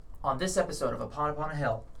On this episode of Upon a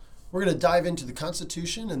Hill, we're going to dive into the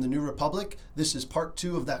Constitution and the New Republic. This is part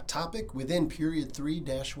 2 of that topic within period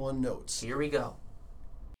 3-1 notes. Here we go.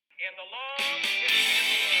 In the long history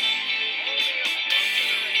of the world,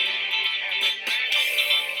 only a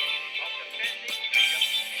single man of defending freedom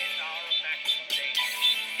is our national danger.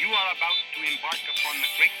 You are about to embark upon the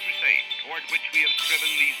great crusade toward which we have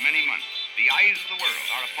striven these many months. The eyes of the world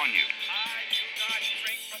are upon you. I do not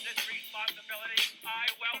shrink from this responsibility. I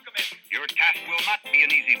welcome it. Your task will not be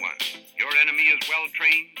an easy one. Your enemy is well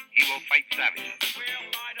trained. He will fight savagely. We'll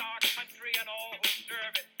light our country and all who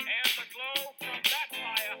serve it, and the glow from that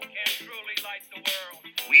fire can truly light the world.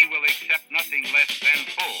 We will accept nothing less than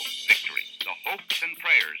full victory. The hopes and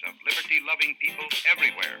prayers of liberty-loving people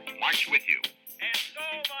everywhere march with you. And so,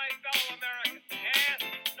 my fellow Americans, ask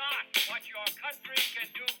not what your country can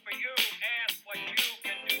do for you, ask what you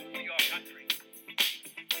can do for your country.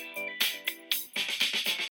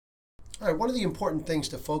 All right, one of the important things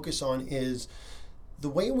to focus on is the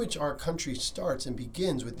way in which our country starts and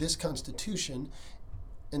begins with this Constitution.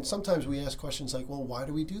 And sometimes we ask questions like, well, why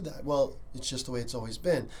do we do that? Well, it's just the way it's always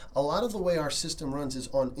been. A lot of the way our system runs is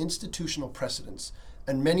on institutional precedents,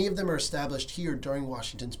 and many of them are established here during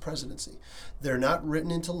Washington's presidency. They're not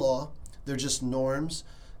written into law. They're just norms,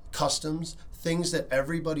 customs, things that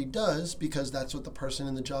everybody does because that's what the person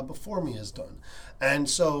in the job before me has done. And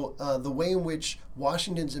so the way in which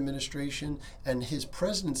Washington's administration and his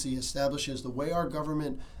presidency establishes the way our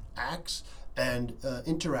government acts and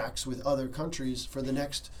interacts with other countries for the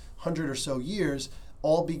next 100 or so years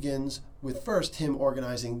all begins with first him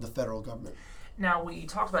organizing the federal government. Now, we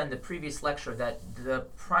talked about in the previous lecture that the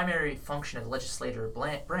primary function of the legislative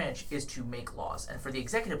branch is to make laws, and for the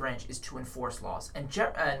executive branch is to enforce laws. And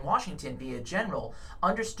Washington, being a general,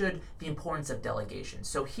 understood the importance of delegation.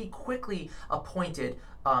 So he quickly appointed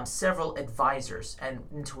several advisors and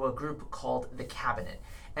into a group called the Cabinet.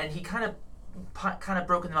 And he kind of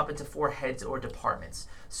broken them up into 4 heads or departments.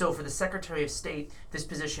 So for the Secretary of State, this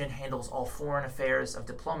position handles all foreign affairs of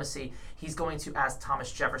diplomacy. He's going to ask Thomas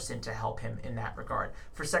Jefferson to help him in that regard.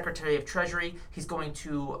 For Secretary of Treasury, he's going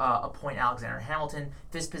to appoint Alexander Hamilton.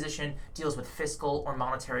 This position deals with fiscal or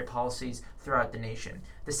monetary policies throughout the nation.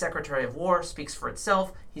 The Secretary of War speaks for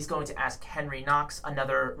itself. He's going to ask Henry Knox,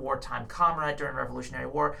 another wartime comrade during the Revolutionary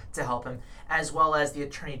War, to help him, as well as the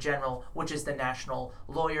Attorney General, which is the national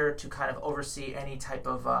lawyer to kind of oversee any type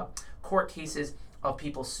of court cases of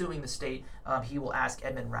people suing the state. He will ask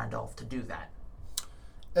Edmund Randolph to do that.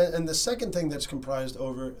 And the second thing that's comprised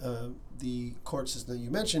over the court system that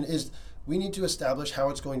you mentioned is we need to establish how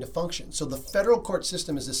it's going to function. So the federal court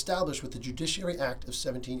system is established with the Judiciary Act of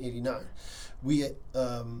 1789.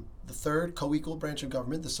 The third co-equal branch of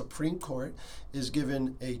government, the Supreme Court, is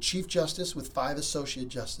given a Chief Justice with 5 associate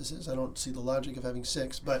justices. I don't see the logic of having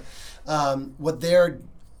 6, but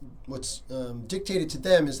what's dictated to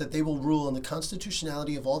them is that they will rule on the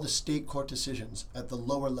constitutionality of all the state court decisions at the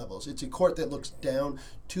lower levels. It's a court that looks down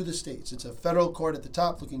to the states. It's a federal court at the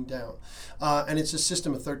top looking down. And it's a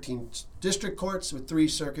system of 13 district courts with 3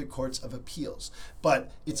 circuit courts of appeals. But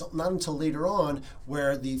it's not until later on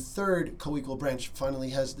where the third co-equal branch finally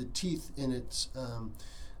has the teeth in its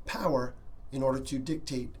power in order to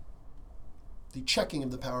dictate the checking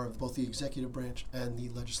of the power of both the executive branch and the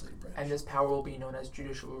legislative branch. And this power will be known as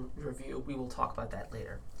judicial review. We will talk about that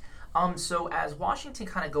later. So as Washington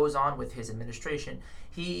kind of goes on with his administration,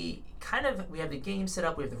 we have the game set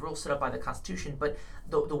up, we have the rules set up by the Constitution, but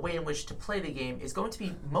the way in which to play the game is going to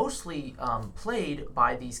be mostly played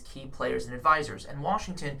by these key players and advisors. And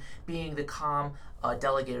Washington, being the calm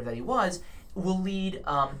delegator that he was,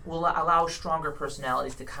 will allow stronger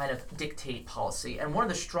personalities to kind of dictate policy. And one of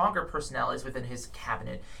the stronger personalities within his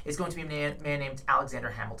cabinet is going to be a man named Alexander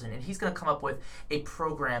Hamilton. And he's going to come up with a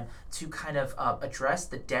program to kind of address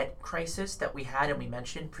the debt crisis that we had and we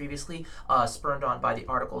mentioned previously, spurned on by the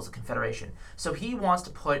Articles of Confederation. So he wants to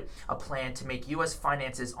put a plan to make U.S.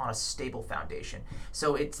 finances on a stable foundation.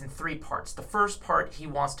 So it's in 3 parts. The first part, he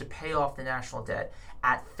wants to pay off the national debt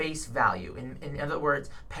at face value. In other words,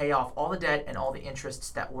 pay off all the debt and all the interests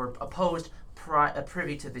that were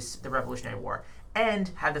privy to the Revolutionary War, and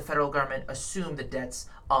have the federal government assume the debts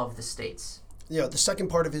of the states. The second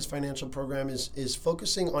part of his financial program is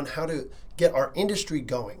focusing on how to get our industry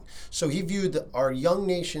going. So he viewed our young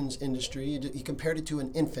nation's industry, he compared it to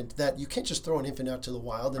an infant, that you can't just throw an infant out to the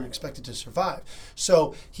wild and expect it to survive.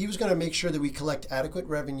 So he was going to make sure that we collect adequate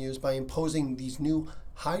revenues by imposing these new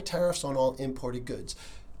high tariffs on all imported goods.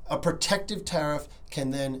 A protective tariff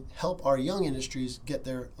can then help our young industries get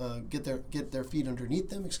their feet underneath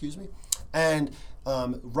them, and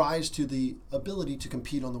rise to the ability to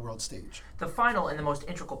compete on the world stage. The final and the most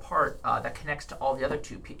integral part that connects to all the other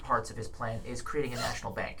two parts of his plan is creating a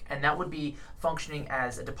national bank. And that would be functioning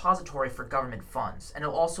as a depository for government funds. And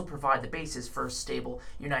it'll also provide the basis for a stable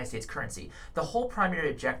United States currency. The whole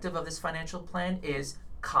primary objective of this financial plan is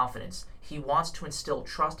confidence. He wants to instill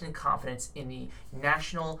trust and confidence in the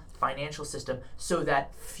national financial system so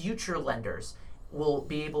that future lenders will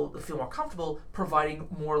be able to feel more comfortable providing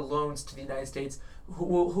more loans to the United States, who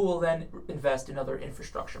will then invest in other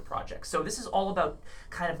infrastructure projects. So this is all about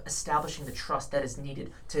kind of establishing the trust that is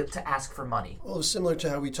needed to ask for money. Well, it was similar to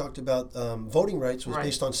how we talked about voting rights was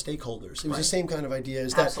based on stakeholders. It was the same kind of idea,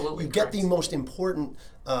 is that Absolutely, you get the most important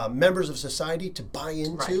members of society to buy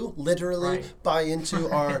into, literally buy into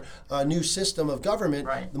our new system of government,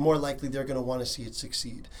 the more likely they're going to want to see it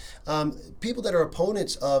succeed. People that are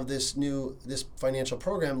opponents of this financial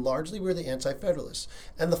program largely were the anti-federalists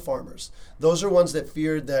and the farmers. Those are ones that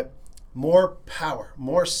feared that more power,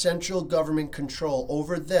 more central government control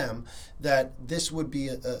over them, that this would be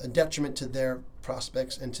a detriment to their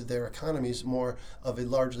prospects and to their economies, more of a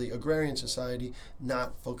largely agrarian society,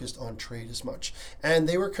 not focused on trade as much. And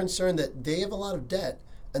they were concerned that they have a lot of debt,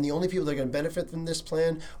 and the only people that are going to benefit from this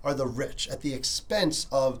plan are the rich at the expense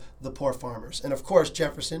of the poor farmers. And of course,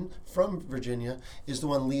 Jefferson from Virginia is the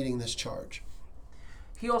one leading this charge.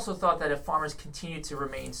 He also thought that if farmers continue to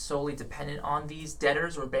remain solely dependent on these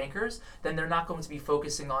debtors or bankers, then they're not going to be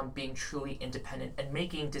focusing on being truly independent and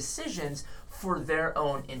making decisions for their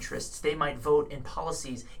own interests. They might vote in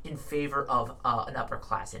policies in favor of an upper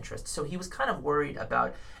class interest. So he was kind of worried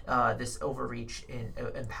about this overreach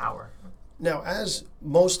in power. Now, as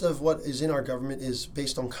most of what is in our government is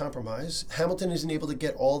based on compromise, Hamilton isn't able to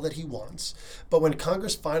get all that he wants. But when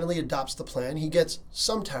Congress finally adopts the plan, he gets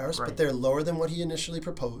some tariffs, but they're lower than what he initially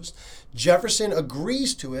proposed. Jefferson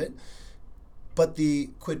agrees to it, but the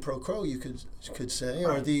quid pro quo, you could say,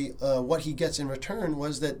 or the what he gets in return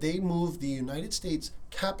was that they moved the United States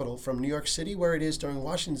capital from New York City, where it is during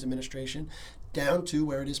Washington's administration, down to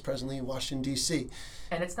where it is presently in Washington, D.C.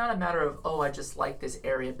 And it's not a matter of, I just like this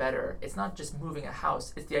area better. It's not just moving a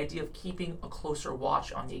house. It's the idea of keeping a closer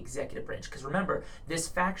watch on the executive branch. Because remember, this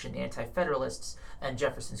faction, the Anti-Federalists and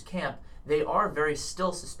Jefferson's camp, they are very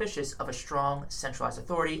still suspicious of a strong centralized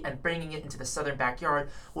authority, and bringing it into the southern backyard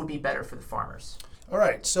would be better for the farmers. All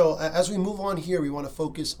right, so as we move on here, we want to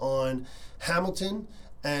focus on Hamilton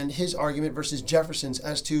and his argument versus Jefferson's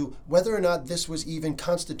as to whether or not this was even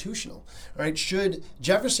constitutional. All right,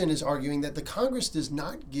 Jefferson is arguing that the Congress does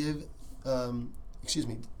not give,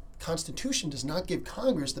 Constitution does not give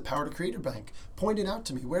Congress the power to create a bank. Point it out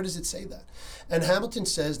to me. Where does it say that? And Hamilton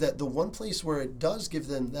says that the one place where it does give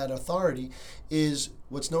them that authority is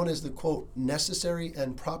what's known as the, quote, necessary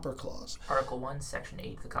and proper clause. Article 1, Section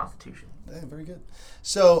 8 of the Constitution. Yeah, very good.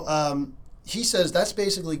 So, he says that's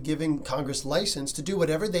basically giving Congress license to do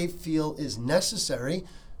whatever they feel is necessary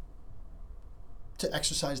to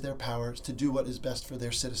exercise their powers to do what is best for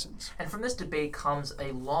their citizens. And from this debate comes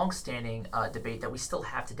a long-standing debate that we still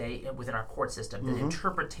have today within our court system, the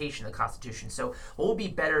interpretation of the Constitution. So what would be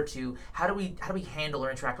better how do we handle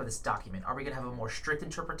or interact with this document? Are we going to have a more strict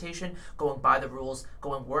interpretation, going by the rules,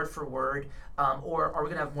 going word for word, or are we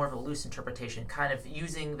going to have more of a loose interpretation, kind of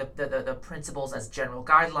using the principles as general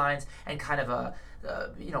guidelines and kind of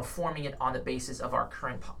forming it on the basis of our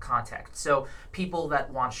current context? So people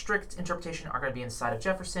that want strict interpretation are going to be on the side of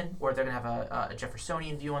Jefferson, or they're going to have a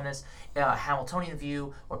Jeffersonian view on this, a Hamiltonian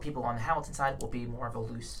view, or people on the Hamilton side will be more of a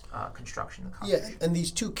loose construction of the Constitution. Yeah, and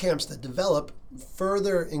these two camps that develop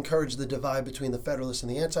further encourage the divide between the Federalists and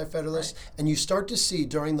the Anti-Federalists, and you start to see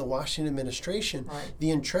during the Washington administration the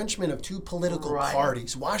entrenchment of two political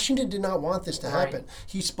parties. Washington did not want this to happen.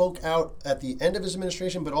 He spoke out at the end of his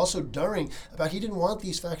administration, but also during, about he didn't want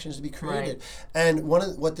these factions to be created. And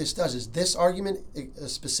what this does is this argument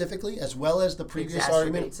specifically, as well as the previous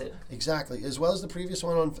argument, as well as the previous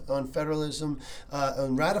one on federalism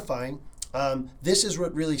and ratifying, this is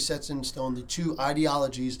what really sets in stone the two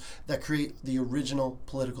ideologies that create the original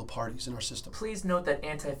political parties in our system. Please note that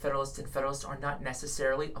Anti-Federalists and Federalists are not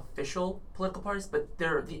necessarily official political parties, but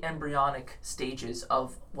they're the embryonic stages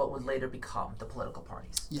of what would later become the political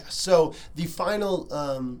parties. Yes. So the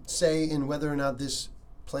final say in whether or not this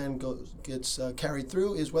plan gets carried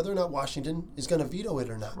through is whether or not Washington is going to veto it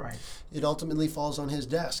or not. Right. It ultimately falls on his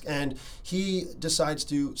desk, and he decides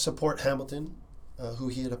to support Hamilton, who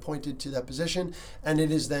he had appointed to that position, and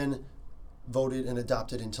it is then voted and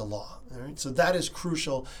adopted into law. All right? So that is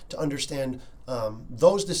crucial to understand.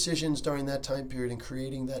 Those decisions during that time period in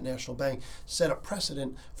creating that national bank set a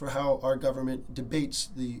precedent for how our government debates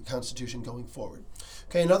the Constitution going forward.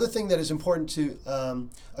 Okay, another thing that is important to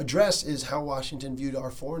address is how Washington viewed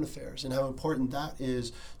our foreign affairs and how important that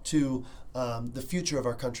is to the future of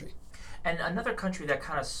our country. And another country that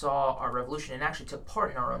kind of saw our revolution and actually took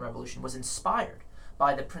part in our own revolution was inspired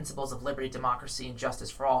by the principles of liberty, democracy, and justice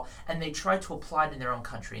for all, and they tried to apply it in their own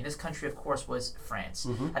country. And this country, of course, was France.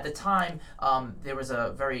 At the time, there was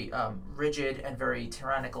a very rigid and very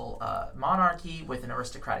tyrannical monarchy with an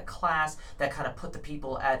aristocratic class that kind of put the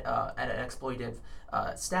people at an exploitative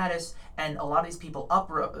status, and a lot of these people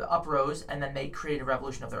uprose, and then they created a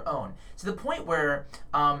revolution of their own, to the point where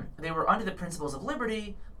they were under the principles of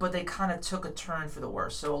liberty, but they kind of took a turn for the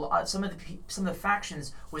worse. So some of the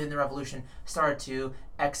factions within the revolution started to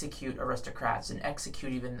execute aristocrats and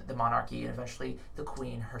execute even the monarchy and eventually the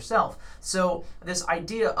queen herself. So this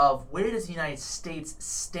idea of where does the United States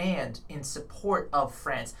stand in support of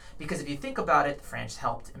France? Because if you think about it, France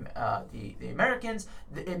helped the Americans.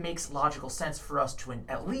 It makes logical sense for us to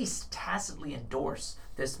at least tacitly endorse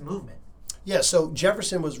this movement. Yeah, so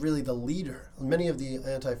Jefferson was really the leader. Many of the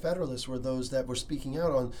Anti-Federalists were those that were speaking out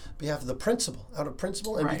on behalf of the principle, out of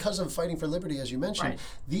principle, and because of fighting for liberty, as you mentioned,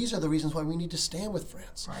 these are the reasons why we need to stand with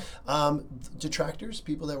France. Detractors,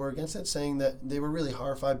 people that were against it, saying that they were really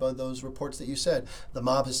horrified by those reports that you said. The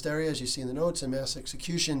mob hysteria, as you see in the notes, and mass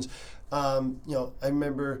executions. I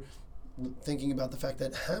remember thinking about the fact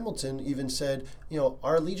that Hamilton even said,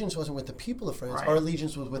 our allegiance wasn't with the people of France, our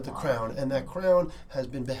allegiance was with the crown, and that crown has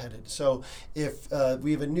been beheaded. So if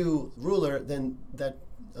we have a new ruler, then that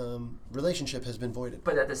relationship has been voided.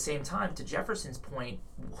 But at the same time, to Jefferson's point,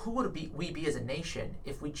 who would we be as a nation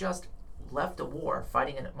if we just left a war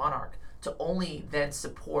fighting a monarch to only then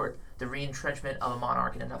support the re-entrenchment of a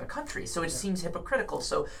monarch in another country? So it seems hypocritical.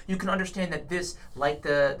 So you can understand that this, like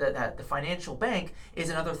the financial bank,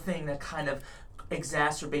 is another thing that kind of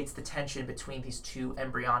exacerbates the tension between these two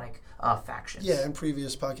embryonic factions. Yeah, in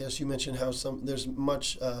previous podcasts you mentioned how there's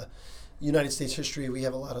much United States history. We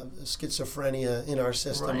have a lot of schizophrenia in our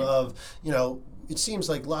system of, it seems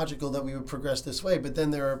like logical that we would progress this way, but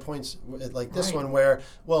then there are points like this one where,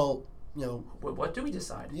 what do we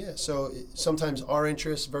decide? Yeah, so sometimes our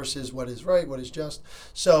interests versus what is right, what is just.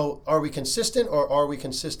 So are we consistent or are we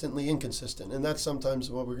consistently inconsistent? And that's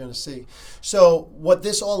sometimes what we're going to see. So what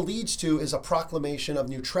this all leads to is a proclamation of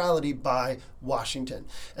neutrality by Washington.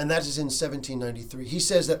 And that is in 1793. He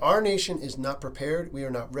says that our nation is not prepared. We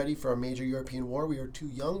are not ready for a major European war. We are too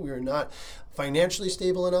young. We are not financially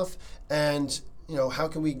stable enough. And how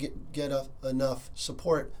can we get enough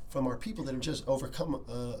support from our people that have just overcome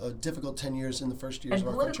a difficult 10 years in the first years of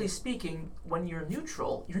our country? And politically speaking, when you're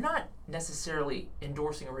neutral, you're not necessarily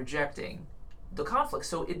endorsing or rejecting the conflict.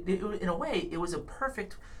 So in a way, it was a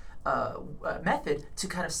perfect method to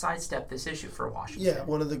kind of sidestep this issue for Washington. Yeah,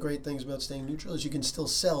 one of the great things about staying neutral is you can still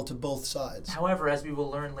sell to both sides. However, as we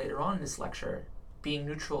will learn later on in this lecture, being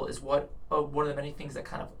neutral is one of the many things that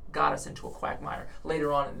kind of got us into a quagmire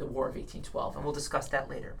later on in the War of 1812, and we'll discuss that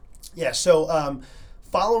later. Yeah, so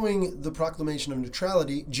following the proclamation of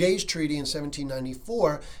neutrality, Jay's Treaty in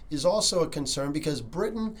 1794 is also a concern because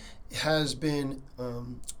Britain has been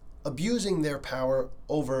abusing their power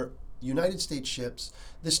over United States ships.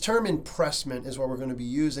 This term impressment is what we're going to be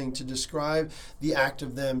using to describe the act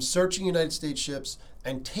of them searching United States ships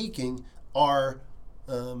and taking our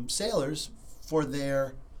sailors for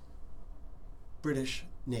their British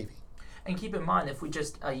Navy. And keep in mind, if we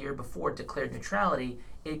just a year before declared neutrality,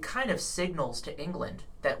 it kind of signals to England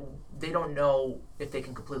that they don't know if they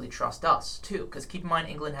can completely trust us, too. Because keep in mind,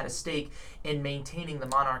 England had a stake in maintaining the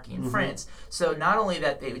monarchy in France. So not only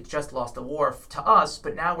that they just lost the war to us,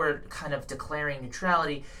 but now we're kind of declaring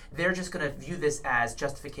neutrality. They're just going to view this as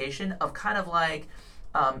justification of kind of like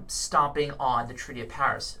stomping on the Treaty of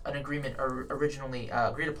Paris, an agreement originally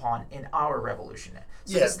agreed upon in our revolution.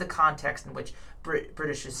 So this is the context in which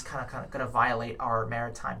British is kind of going to violate our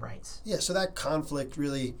maritime rights. Yeah, so that conflict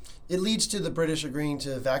really, it leads to the British agreeing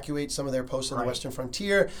to evacuate some of their posts on the western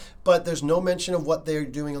frontier, but there's no mention of what they're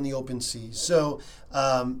doing on the open seas. So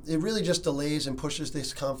it really just delays and pushes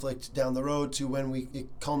this conflict down the road to when it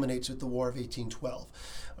culminates with the War of 1812.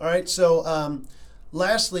 All right, so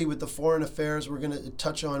lastly, with the foreign affairs, we're going to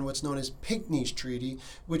touch on what's known as Pinckney's Treaty,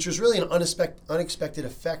 which was really an unexpected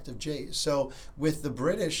effect of Jay's. So with the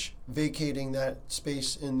British vacating that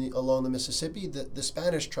space along the Mississippi, the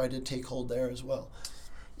Spanish tried to take hold there as well.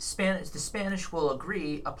 The Spanish will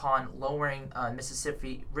agree upon lowering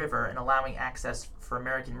Mississippi River and allowing access for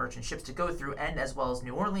American merchant ships to go through, and as well as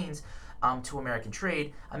New Orleans, to American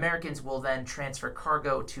trade, Americans will then transfer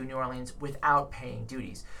cargo to New Orleans without paying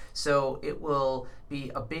duties. So it will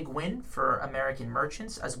be a big win for American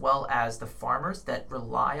merchants as well as the farmers that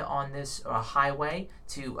rely on this highway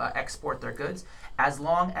to export their goods, as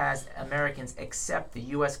long as Americans accept the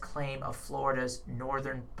U.S. claim of Florida's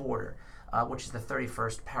northern border, which is the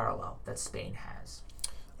 31st parallel that Spain has.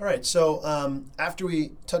 All right, so after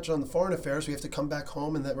we touch on the foreign affairs, we have to come back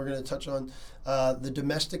home, and then we're going to touch on the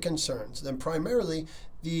domestic concerns. Then primarily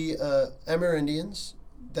the Amerindians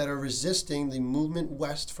that are resisting the movement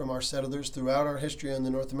west from our settlers throughout our history on the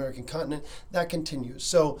North American continent, that continues.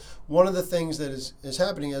 So one of the things that is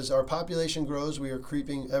happening as our population grows, we are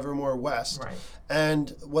creeping ever more west. Right.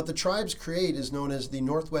 And what the tribes create is known as the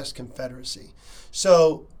Northwest Confederacy.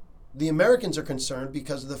 So the Americans are concerned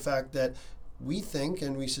because of the fact that we think,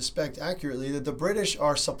 and we suspect accurately, that the British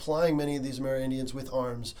are supplying many of these Amerindians with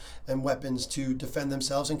arms and weapons to defend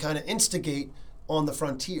themselves and kind of instigate on the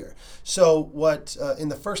frontier. So what, in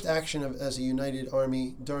the first action as a united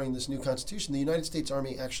army during this new constitution, the United States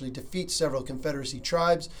Army actually defeats several Confederacy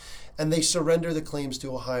tribes, and they surrender the claims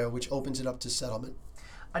to Ohio, which opens it up to settlement.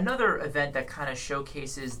 Another event that kind of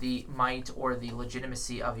showcases the might or the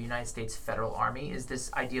legitimacy of the United States Federal Army is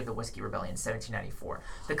this idea of the Whiskey Rebellion in 1794.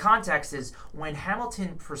 The context is when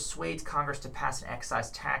Hamilton persuades Congress to pass an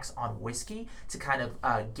excise tax on whiskey to kind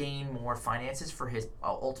of gain more finances for his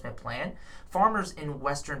ultimate plan. Farmers in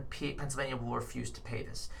western Pennsylvania will refuse to pay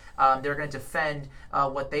this. They're going to defend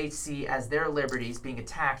what they see as their liberties being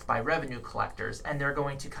attacked by revenue collectors, and they're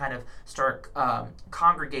going to kind of start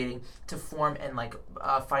congregating to form and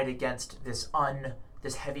fight against this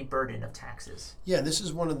heavy burden of taxes. Yeah, this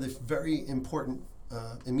is one of the very important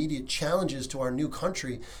immediate challenges to our new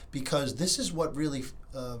country, because this is what really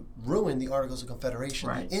ruined the Articles of Confederation.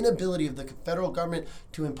 Right. The inability of the federal government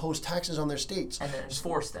to impose taxes on their states. And then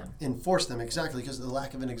enforce them. Enforce them, exactly, because of the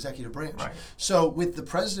lack of an executive branch. Right. So with the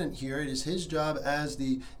president here, it is his job as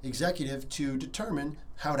the executive to determine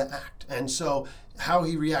how to act. And so how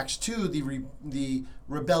he reacts to the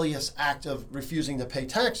rebellious act of refusing to pay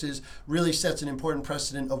taxes really sets an important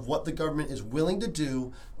precedent of what the government is willing to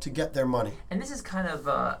do to get their money. And this is kind of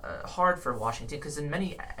hard for Washington, because in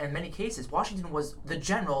many cases, Washington was the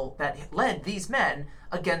general that led these men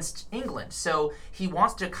against England. So he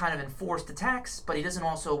wants to kind of enforce the tax, but he doesn't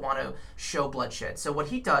also want to show bloodshed. So what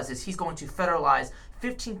he does is he's going to federalize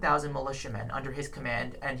 15,000 militiamen under his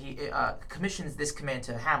command, and he commissions this command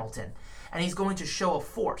to Hamilton. And he's going to show a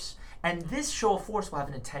force. And this show of force will have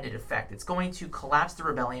an intended effect. It's going to collapse the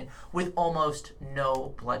rebellion with almost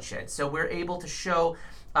no bloodshed. So we're able to show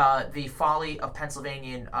the folly of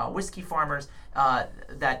Pennsylvanian whiskey farmers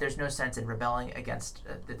that there's no sense in rebelling against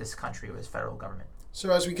this country or this federal government. So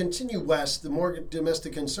as we continue west, the more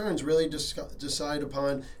domestic concerns really decide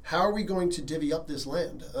upon how are we going to divvy up this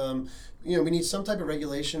land. We need some type of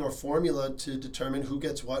regulation or formula to determine who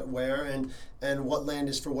gets what, where, and what land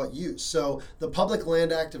is for what use. So the Public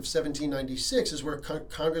Land Act of 1796 is where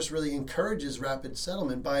Congress really encourages rapid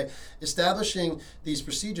settlement by establishing these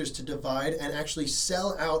procedures to divide and actually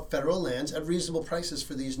sell out federal lands at reasonable prices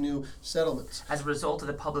for these new settlements. As a result of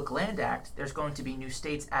the Public Land Act, there's going to be new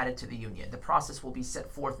states added to the Union. The process will be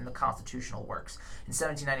set forth in the constitutional works. In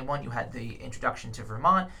 1791, you had the introduction to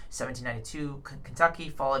Vermont, 1792, Kentucky,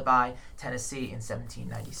 followed by Tennessee in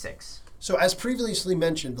 1796. So as previously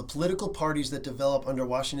mentioned, the political parties that develop under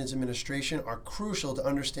Washington's administration are crucial to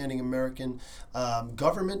understanding American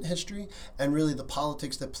government history and really the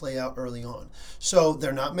politics that play out early on. So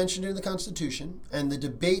they're not mentioned in the Constitution, and the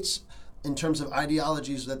debates in terms of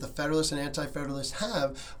ideologies that the Federalists and Anti-Federalists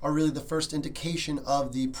have are really the first indication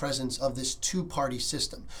of the presence of this two-party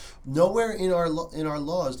system. Nowhere in our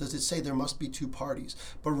laws does it say there must be two parties,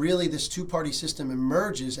 but really this two-party system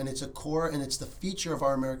emerges, and it's a core and it's the feature of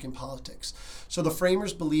our American politics. So the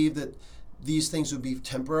framers believed that these things would be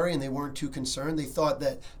temporary, and they weren't too concerned. They thought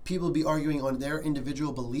that people would be arguing on their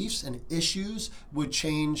individual beliefs, and issues would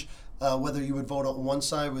change whether you would vote on one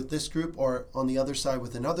side with this group or on the other side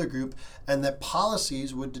with another group, and that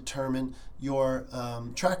policies would determine your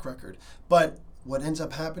track record. But what ends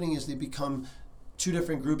up happening is they become two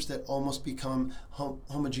different groups that almost become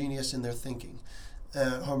homogeneous in their thinking.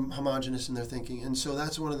 Homogenous in their thinking. And so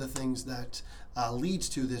that's one of the things that leads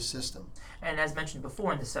to this system. And as mentioned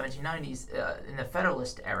before, in the 1790s, in the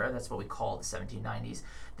Federalist era, that's what we call the 1790s,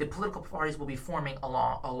 the political parties will be forming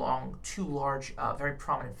along two large, very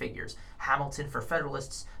prominent figures. Hamilton for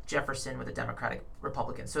Federalists, Jefferson with the Democratic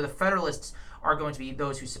Republicans. So the Federalists are going to be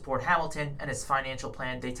those who support Hamilton and his financial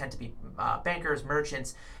plan. They tend to be bankers,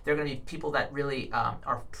 merchants. They're going to be people that really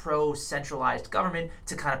are pro-centralized government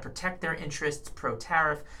to kind of protect their interests,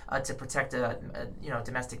 pro-tariff, to protect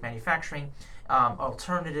domestic manufacturing.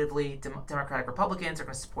 Alternatively, Democratic Republicans are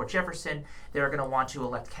going to support Jefferson. They're going to want to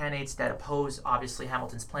elect candidates that oppose, obviously,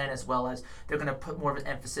 Hamilton's plan, as well as they're going to put more of an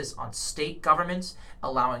emphasis on state governments,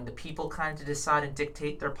 allowing the people kind of to decide and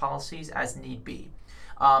dictate their policies as need be.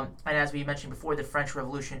 And as we mentioned before, the French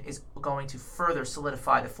Revolution is going to further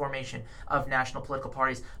solidify the formation of national political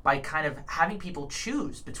parties by kind of having people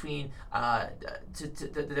choose between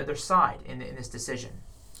their side in this decision.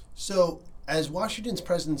 So, as Washington's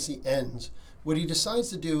presidency ends, what he decides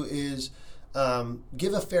to do is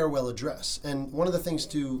give a farewell address. And one of the things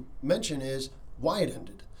to mention is why it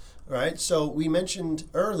ended, right? So we mentioned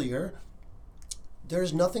earlier,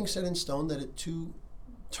 there's nothing set in stone that at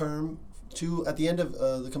the end of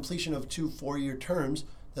the completion of 2 4-year terms,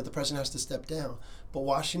 that the president has to step down. But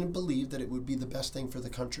Washington believed that it would be the best thing for the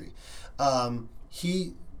country.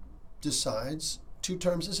 He decides 2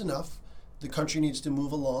 terms is enough. The country needs to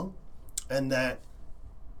move along, and that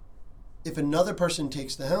if another person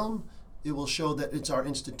takes the helm, it will show that it's our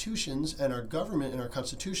institutions and our government and our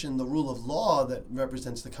constitution, the rule of law, that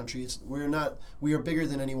represents the country. We are bigger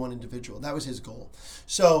than any one individual. That was his goal.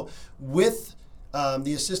 So with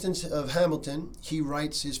the assistance of Hamilton, he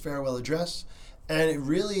writes his farewell address, and it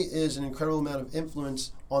really is an incredible amount of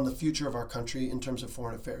influence on the future of our country in terms of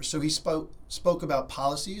foreign affairs. So he spoke about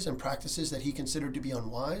policies and practices that he considered to be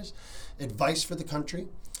unwise, advice for the country.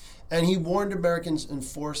 And he warned Americans in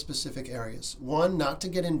 4 specific areas. 1, not to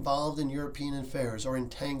get involved in European affairs or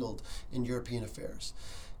entangled in European affairs.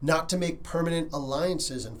 Not to make permanent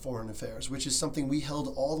alliances in foreign affairs, which is something we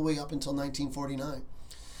held all the way up until 1949.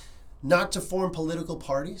 Not to form political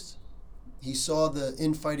parties. He saw the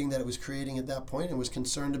infighting that it was creating at that point and was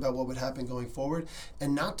concerned about what would happen going forward.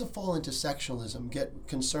 And not to fall into sectionalism, get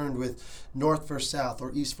concerned with North versus South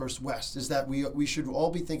or East versus West. Is that we should all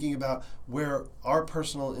be thinking about where our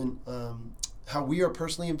how we are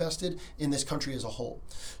personally invested in this country as a whole.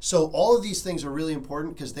 So all of these things are really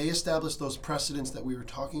important because they establish those precedents that we were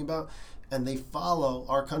talking about, and they follow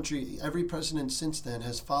our country. Every president since then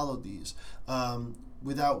has followed these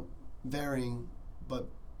without varying, but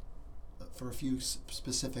for a few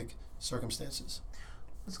specific circumstances.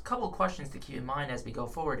 There's a couple of questions to keep in mind as we go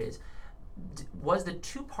forward was the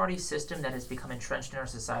 2-party system that has become entrenched in our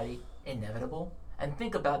society inevitable? And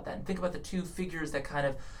think about that. And think about the 2 figures that kind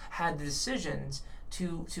of had the decisions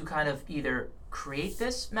to kind of either create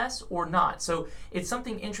this mess or not. So it's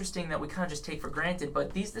something interesting that we kind of just take for granted,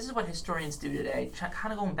 but this is what historians do today,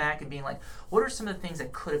 kind of going back and being like, what are some of the things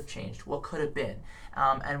that could have changed? What could have been?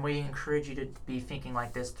 And we encourage you to be thinking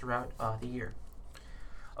like this throughout the year.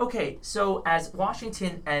 Okay, so as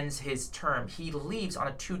Washington ends his term, he leaves on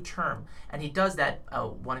a 2-term, and he does that.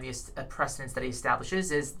 One of the precedents that he establishes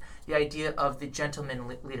is the idea of the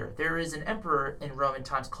gentleman leader. There is an emperor in Roman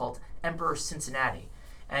times called Emperor Cincinnati,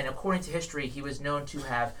 and according to history, he was known to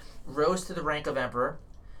have rose to the rank of emperor,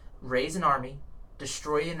 raise an army,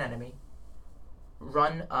 destroy an enemy,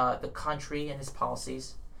 run the country and his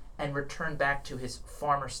policies, and return back to his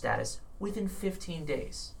farmer status within 15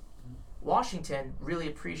 days. Washington really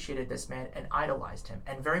appreciated this man and idolized him.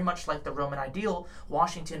 And very much like the Roman ideal,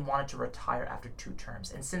 Washington wanted to retire after 2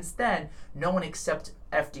 terms. And since then, no one except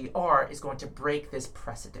FDR is going to break this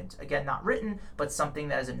precedent. Again, not written, but something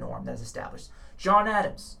that is a norm that is established. John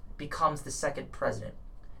Adams becomes the 2nd president,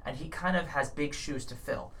 and he kind of has big shoes to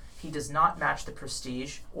fill. He does not match the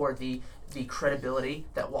prestige or the credibility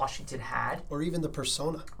that Washington had. Or even the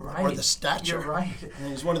persona. Right. Or the stature. You're right. I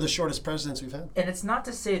mean, he's one of the shortest presidents we've had. And it's not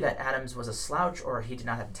to say that Adams was a slouch or he did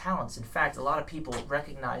not have talents. In fact, a lot of people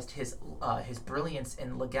recognized his brilliance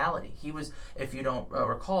in legality. He was, if you don't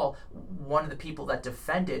recall, one of the people that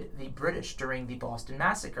defended the British during the Boston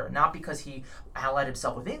Massacre. Not because he allied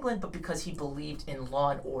himself with England, but because he believed in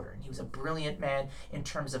law and order. And he was a brilliant man in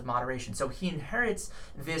terms of moderation. So he inherits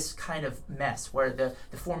this kind of mess where the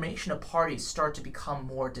formation of parties start to become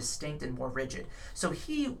more distinct and more rigid. So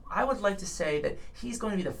I would like to say that he's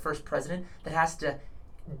going to be the first president that has to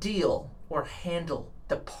deal or handle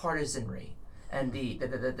the partisanry and the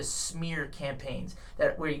smear campaigns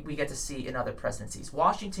that we get to see in other presidencies.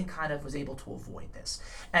 Washington kind of was able to avoid this.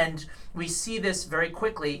 And we see this very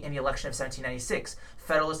quickly in the election of 1796.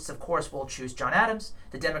 Federalists, of course, will choose John Adams.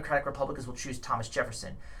 The Democratic Republicans will choose Thomas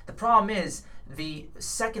Jefferson. The problem is the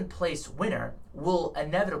 2nd place winner will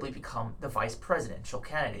inevitably become the vice presidential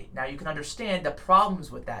candidate. Now, you can understand the problems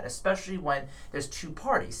with that, especially when there's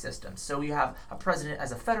two-party systems. So you have a president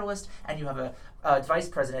as a Federalist, and you have a vice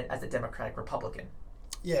president as a Democratic Republican.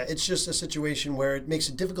 Yeah, it's just a situation where it makes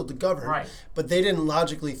it difficult to govern. Right. But they didn't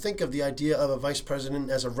logically think of the idea of a vice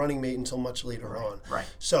president as a running mate until much later on. Right.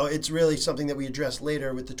 So it's really something that we address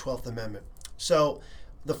later with the 12th Amendment. So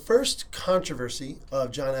the first controversy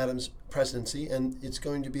of John Adams' presidency, and it's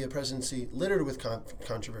going to be a presidency littered with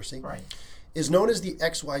controversy, Right. is known as the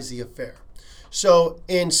XYZ affair. So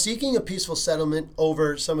in seeking a peaceful settlement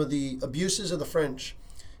over some of the abuses of the French,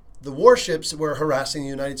 the warships were harassing the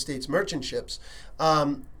United States merchant ships.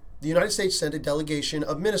 The United States sent a delegation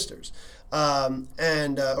of ministers, or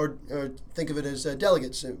think of it as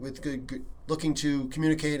delegates with good, looking to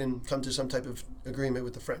communicate and come to some type of agreement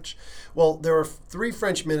with the French. Well, there were 3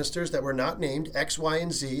 French ministers that were not named, X, Y,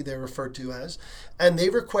 and Z, they're referred to as, and they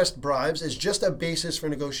request bribes as just a basis for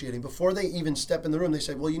negotiating. Before they even step in the room, they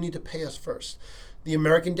say, well, you need to pay us first. The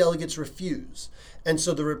American delegates refuse. And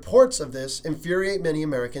so the reports of this infuriate many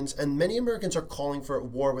Americans, and many Americans are calling for a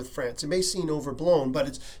war with France. It may seem overblown, but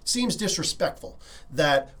it seems disrespectful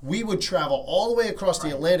that we would travel all the way across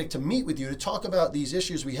the Atlantic to meet with you to talk about these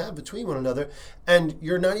issues we have between one another, and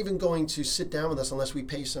you're not even going to sit down with us unless we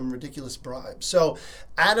pay some ridiculous bribe. So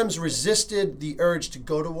Adams resisted the urge to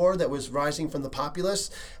go to war that was rising from the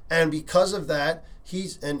populace, and because of that,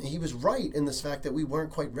 he was right in this fact that we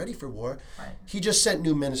weren't quite ready for war. Right. He just sent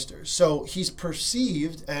new ministers. So he's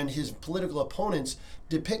perceived, and his political opponents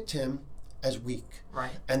depict him as weak.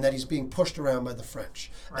 Right. And that he's being pushed around by the French.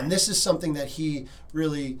 Right. And this is something that he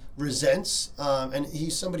really resents. And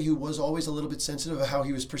he's somebody who was always a little bit sensitive of how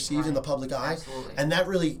he was perceived in the public eye. Absolutely. And that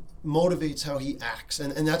really motivates how he acts.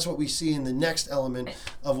 And that's what we see in the next element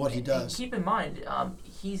of what he does. And keep in mind,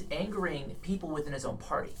 he's angering people within his own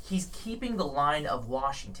party. He's keeping the line of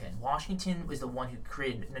Washington. Washington was the one who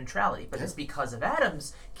created neutrality, but it's because of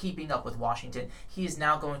Adams keeping up with Washington, he is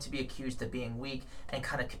now going to be accused of being weak and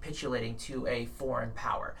kind of capitulating to a foreign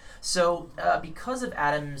power. So because of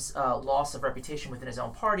Adams' loss of reputation within his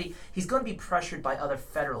own party, he's going to be pressured by other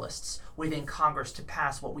Federalists within Congress to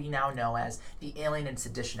pass what we now know as the Alien and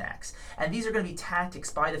Sedition Acts. And these are going to be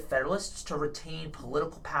tactics by the Federalists to retain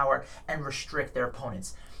political power and restrict their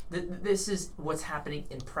opponents. This is what's happening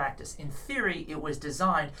in practice. In theory, it was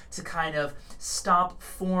designed to kind of stop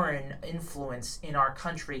foreign influence in our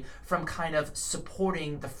country from kind of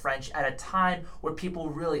supporting the French at a time where people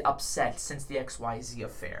were really upset since the XYZ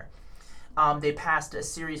affair. They passed a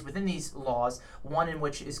series within these laws, one in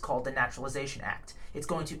which is called the Naturalization Act. It's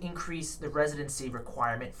going to increase the residency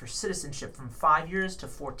requirement for citizenship from 5 years to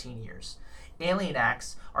 14 years. Alien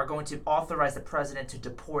Acts are going to authorize the president to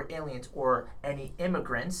deport aliens or any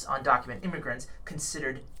immigrants, undocumented immigrants,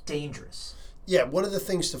 considered dangerous. Yeah, one of the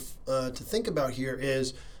things to think about here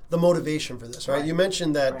is the motivation for this, right? You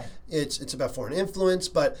mentioned that it's about foreign influence,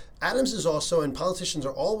 but Adams is also, and politicians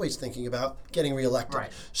are always thinking about getting reelected.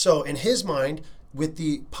 Right. So in his mind, with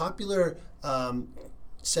the popular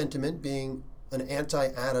sentiment being an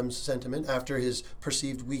anti-Adams sentiment after his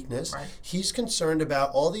perceived weakness, he's concerned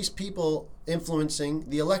about all these people influencing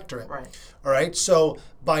the electorate. Right. All right. So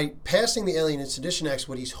by passing the Alien and Sedition Acts,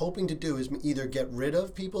 what he's hoping to do is either get rid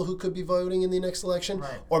of people who could be voting in the next election,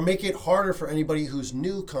 or make it harder for anybody who's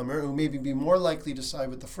newcomer, who maybe be more likely to side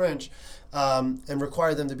with the French, and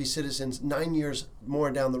require them to be citizens 9 years more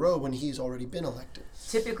down the road when he's already been elected.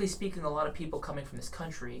 Typically speaking, a lot of people coming from this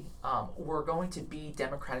country were going to be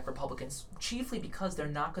Democratic Republicans, chiefly because they're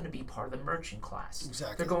not going to be part of the merchant class.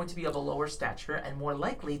 Exactly. They're going to be of a lower stature and more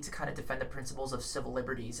likely to kind of defend the principles of civil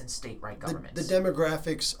liberties and state-right governments. The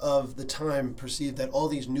demographics of the time perceived that all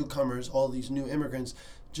these newcomers, all these new immigrants,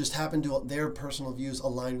 just happen to, their personal views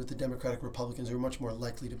align with the Democratic Republicans who are much more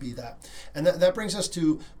likely to be that. And that brings us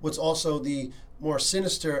to what's also the more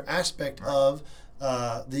sinister aspect of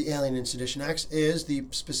the Alien and Sedition Acts is the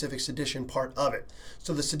specific sedition part of it.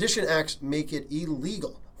 So the Sedition Acts make it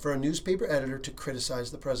illegal for a newspaper editor to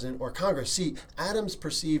criticize the president or Congress. See, Adams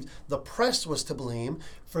perceived the press was to blame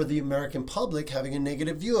for the American public having a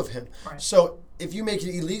negative view of him. So if you make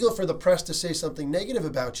it illegal for the press to say something negative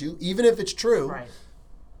about you, even if it's true,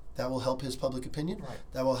 that will help his public opinion.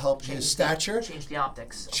 That will help his stature. Change the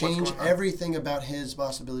optics. Change everything about his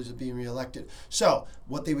possibilities of being reelected. So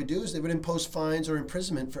what they would do is they would impose fines or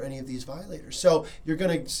imprisonment for any of these violators. So you're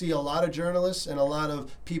going to see a lot of journalists and a lot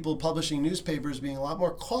of people publishing newspapers being a lot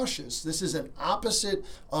more cautious. This is an opposite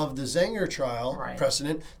of the Zenger trial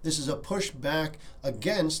precedent. This is a pushback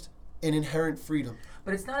against an inherent freedom.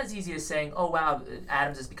 But it's not as easy as saying, oh, wow,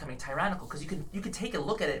 Adams is becoming tyrannical, because you can take a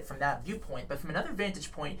look at it from that viewpoint. But from another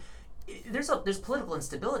vantage point, there's political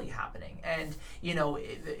instability happening, and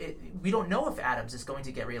we don't know if Adams is going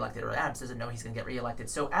to get reelected, or Adams doesn't know he's going to get reelected.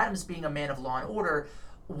 So Adams, being a man of law and order,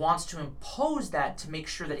 wants to impose that to make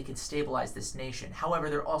sure that he can stabilize this nation. However,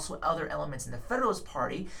 there are also other elements in the Federalist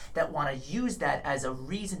Party that want to use that as a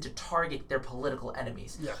reason to target their political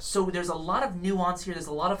enemies. Yes. So there's a lot of nuance here. There's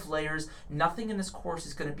a lot of layers. Nothing in this course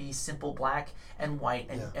is going to be simple black and white.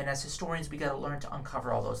 And as historians, we got to learn to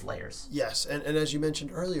uncover all those layers. Yes, and as you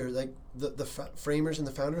mentioned earlier, like the framers and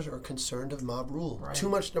the founders are concerned of mob rule. Right. Too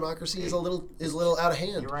much democracy is a little out of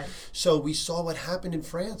hand. You're right. So we saw what happened in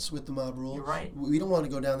France with the mob rule. You're right. We don't want to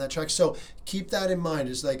go down that track. So keep that in mind.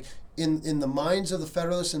 It's like in the minds of the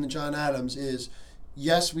Federalists and the John Adams is,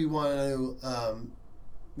 yes, we want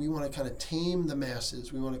to kind of tame the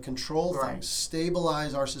masses. We want to control things,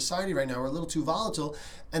 stabilize our society right now. We're a little too volatile.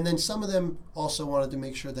 And then some of them also wanted to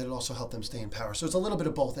make sure that it also helped them stay in power. So it's a little bit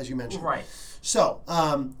of both, as you mentioned. Right. So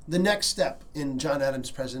the next step in John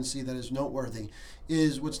Adams' presidency that is noteworthy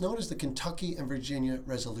is what's known as the Kentucky and Virginia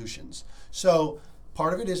resolutions. So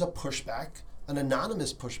part of it is a pushback, an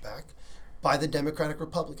anonymous pushback by the Democratic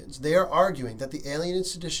Republicans. They are arguing that the Alien and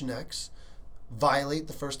Sedition Acts violate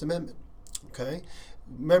the First Amendment. Okay?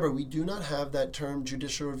 Remember, we do not have that term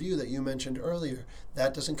judicial review that you mentioned earlier.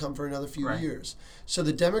 That doesn't come for another few years. So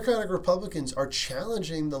the Democratic Republicans are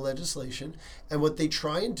challenging the legislation, and what they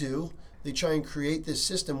try and do, they try and create this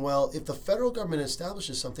system. Well, if the federal government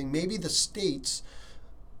establishes something, maybe the states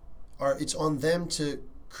it's on them to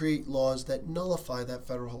create laws that nullify that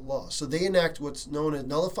federal law. So they enact what's known as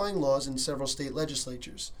nullifying laws in several state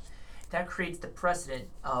legislatures. That creates the precedent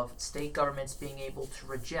of state governments being able to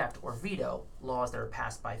reject or veto laws that are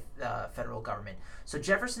passed by the federal government. So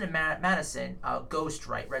Jefferson and Madison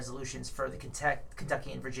ghostwrite resolutions for the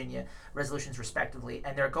Kentucky and Virginia resolutions respectively,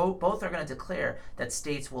 and both are going to declare that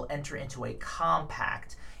states will enter into a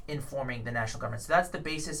compact in forming the national government. So that's the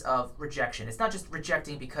basis of rejection. It's not just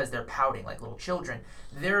rejecting because they're pouting like little children.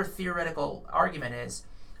 Their theoretical argument is,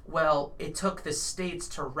 well, it took the states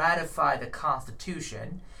to ratify the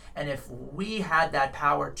Constitution, and if we had that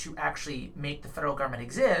power to actually make the federal government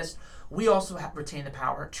exist, we also retain the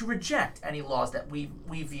power to reject any laws that we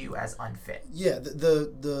view as unfit. Yeah,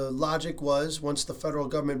 the logic was once the federal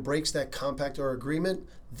government breaks that compact or agreement,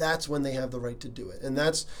 that's when they have the right to do it. And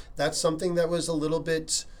that's something that was a little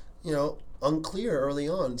bit, unclear early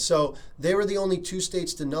on. So they were the only two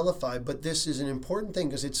states to nullify, but this is an important thing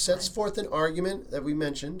because it sets forth an argument that we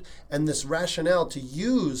mentioned and this rationale to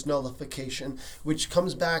use nullification, which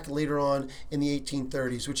comes back later on in the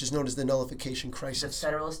 1830s, which is known as the nullification crisis. The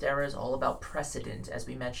Federalist era is all about precedent, as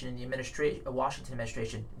we mentioned in the Washington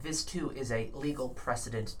administration. This too is a legal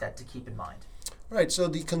precedent that to keep in mind. Right, so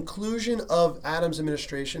the conclusion of Adams'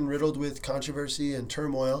 administration, riddled with controversy and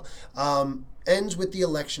turmoil, ends with the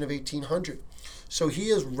election of 1800. So he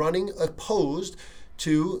is running opposed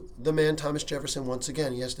to the man Thomas Jefferson once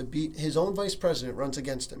again. He has to beat his own vice president, runs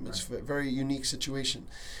against him. It's a very unique situation.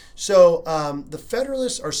 So the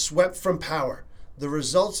Federalists are swept from power. The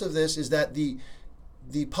results of this is that the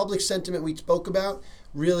public sentiment we spoke about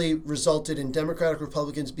really resulted in Democratic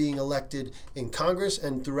Republicans being elected in Congress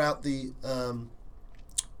and throughout the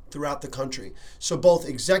country. So both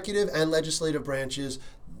executive and legislative branches,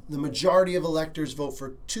 the majority of electors vote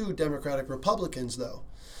for two Democratic Republicans, though.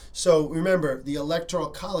 So remember, the Electoral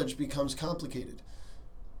College becomes complicated.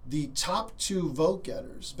 The top two vote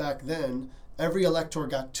getters back then, every elector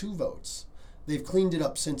got 2 votes. They've cleaned it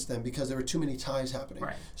up since then because there were too many ties happening.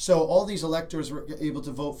 Right. So all these electors were able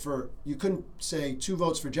to vote for, you couldn't say 2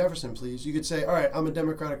 votes for Jefferson, please. You could say, all right, I'm a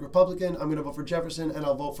Democratic Republican, I'm going to vote for Jefferson, and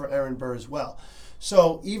I'll vote for Aaron Burr as well.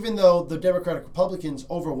 So even though the Democratic Republicans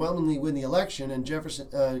overwhelmingly win the election and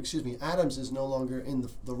Adams is no longer in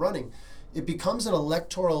the running, it becomes an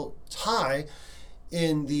electoral tie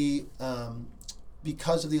in the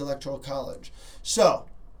because of the Electoral College. So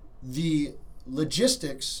the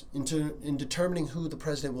logistics in determining who the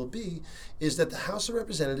president will be is that the House of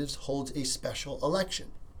Representatives holds a special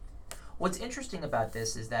election. What's interesting about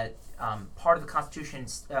this is that part of the Constitution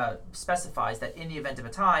specifies that in the event of a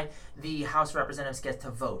tie, the House of Representatives gets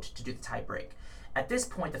to vote to do the tie break. At this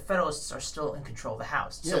point, the Federalists are still in control of the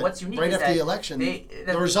House. Yeah, so what's unique right is after that the election,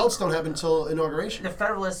 the results don't happen until inauguration. The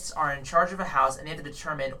Federalists are in charge of a House, and they have to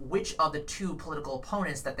determine which of the 2 political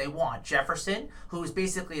opponents that they want. Jefferson, who is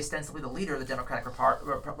basically ostensibly the leader of the Democratic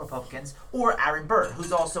Republicans, or Aaron Burr,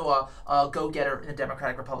 who's also a go-getter in the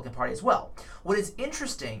Democratic Republican Party as well. What is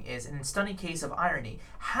interesting is, in a stunning case of irony,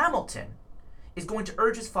 Hamilton is going to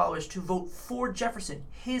urge his followers to vote for Jefferson,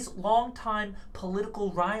 his longtime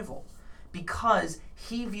political rival, because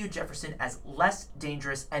he viewed Jefferson as less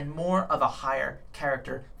dangerous and more of a higher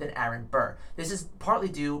character than Aaron Burr. This is partly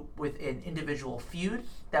due with an individual feud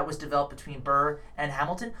that was developed between Burr and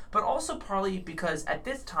Hamilton, but also partly because at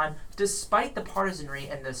this time, despite the partisanry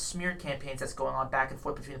and the smear campaigns that's going on back and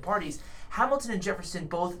forth between the parties, Hamilton and Jefferson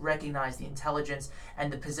both recognized the intelligence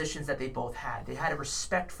and the positions that they both had. They had a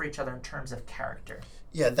respect for each other in terms of character.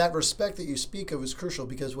 Yeah, that respect that you speak of is crucial,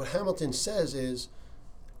 because what Hamilton says is,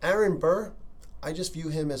 Aaron Burr, I just view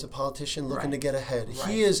him as a politician looking to get ahead.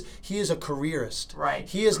 Right. He is a careerist. Right.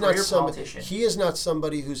 He is Career not politician. He is not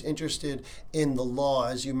somebody who's interested in the law,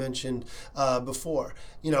 as you mentioned before.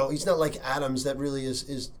 You know, he's not like Adams that really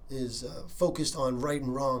is focused on right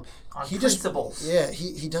and wrong. On he principles.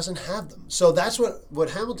 He doesn't have them. So that's what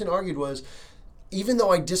Hamilton argued was, even though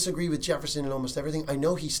I disagree with Jefferson in almost everything, I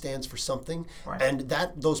know he stands for something, and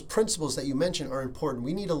those principles that you mentioned are important.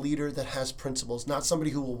 We need a leader that has principles, not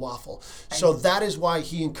somebody who will waffle. So that is why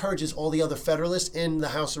he encourages all the other Federalists in the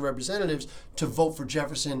House of Representatives to vote for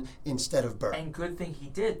Jefferson instead of Burr. And good thing he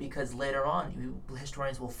did, because later on,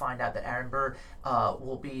 historians will find out that Aaron Burr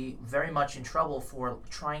will be very much in trouble for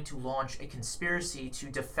trying to launch a conspiracy to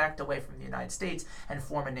defect away from the United States and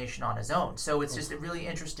form a nation on his own. So it's just a really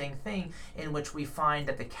interesting thing in which we find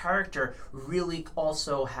that the character really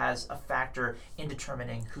also has a factor in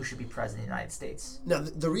determining who should be president of the United States. Now,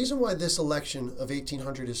 the reason why this election of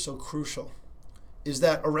 1800 is so crucial is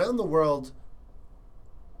that around the world,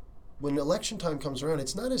 when election time comes around,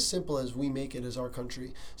 it's not as simple as we make it as our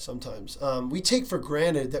country sometimes. We take for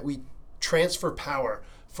granted that we transfer power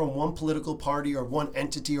from one political party or one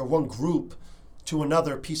entity or one group to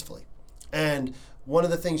another peacefully. And one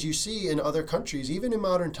of the things you see in other countries, even in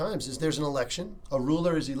modern times, is there's an election, a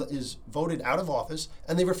ruler is voted out of office,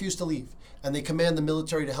 and they refuse to leave. And they command the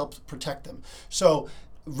military to help protect them. So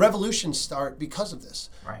revolutions start because of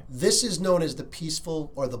this. Right. This is known as the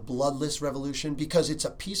peaceful or the bloodless revolution, because it's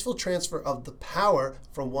a peaceful transfer of the power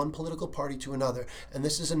from one political party to another. And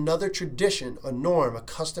this is another tradition, a norm, a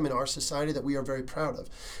custom in our society that we are very proud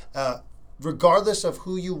of. Regardless of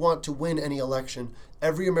who you want to win any election,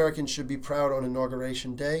 every American should be proud on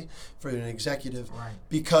Inauguration Day for an executive,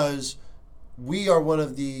 because we are one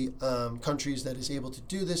of the countries that is able to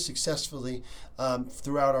do this successfully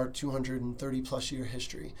throughout our 230 plus year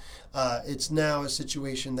history. It's now a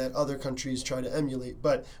situation that other countries try to emulate,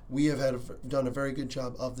 but we have done a very good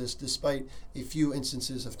job of this, despite a few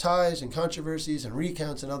instances of ties and controversies and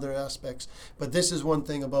recounts and other aspects. But this is one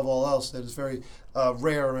thing above all else that is very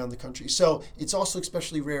rare around the country. So it's also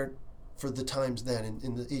especially rare for the times then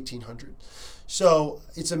in the 1800s. So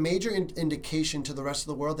it's a major indication to the rest of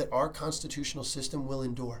the world that our constitutional system will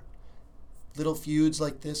endure. Little feuds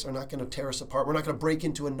like this are not going to tear us apart. We're not going to break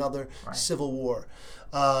into another civil war.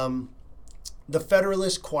 The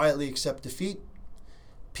Federalists quietly accept defeat,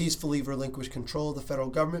 peacefully relinquish control of the federal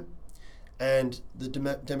government, and the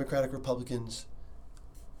Democratic Republicans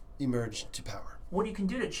emerge to power. What you can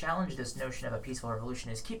do to challenge this notion of a peaceful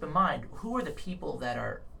revolution is keep in mind who are the people that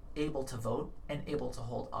are able to vote and able to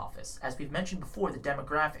hold office. As we've mentioned before, the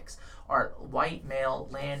demographics are white, male,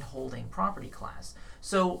 land-holding property class.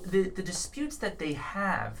 So the disputes that they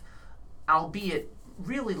have, albeit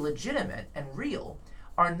really legitimate and real,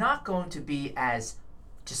 are not going to be as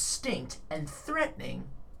distinct and threatening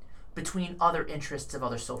between other interests of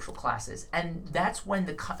other social classes. And that's when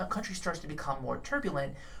the country starts to become more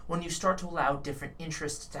turbulent, when you start to allow different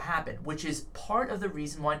interests to happen, which is part of the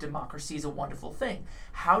reason why democracy is a wonderful thing.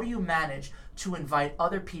 How do you manage to invite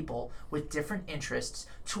other people with different interests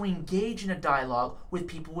to engage in a dialogue with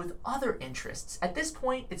people with other interests? At this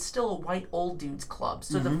point, it's still a white old dudes club.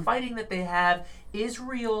 So the fighting that they have is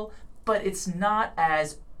real, but it's not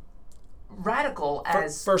as radical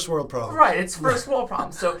as first world problem. Right, it's first world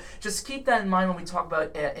problem. So just keep that in mind when we talk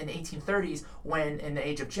about in 1830s, when in the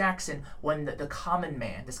age of Jackson, when the common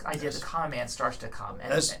man, this idea of the common man starts to come.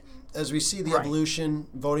 And, as we see the evolution,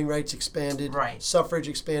 voting rights expanded, suffrage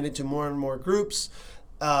expanded to more and more groups,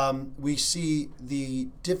 we see the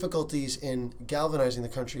difficulties in galvanizing the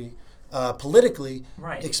country politically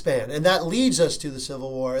expand. And that leads us to the Civil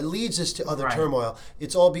War. It leads us to other turmoil.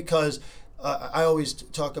 It's all because I always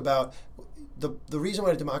talk about the reason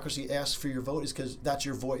why democracy asks for your vote is because that's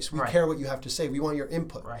your voice. We care what you have to say. We want your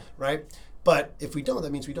input, right? But if we don't,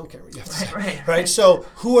 that means we don't care what you have to say, right? So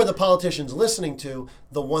who are the politicians listening to?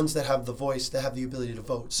 The ones that have the voice, that have the ability to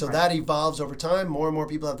vote. So that evolves over time. More and more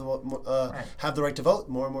people have have the right to vote.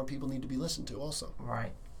 More and more people need to be listened to also.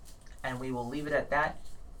 Right. And we will leave it at that.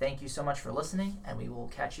 Thank you so much for listening, and we will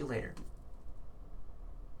catch you later.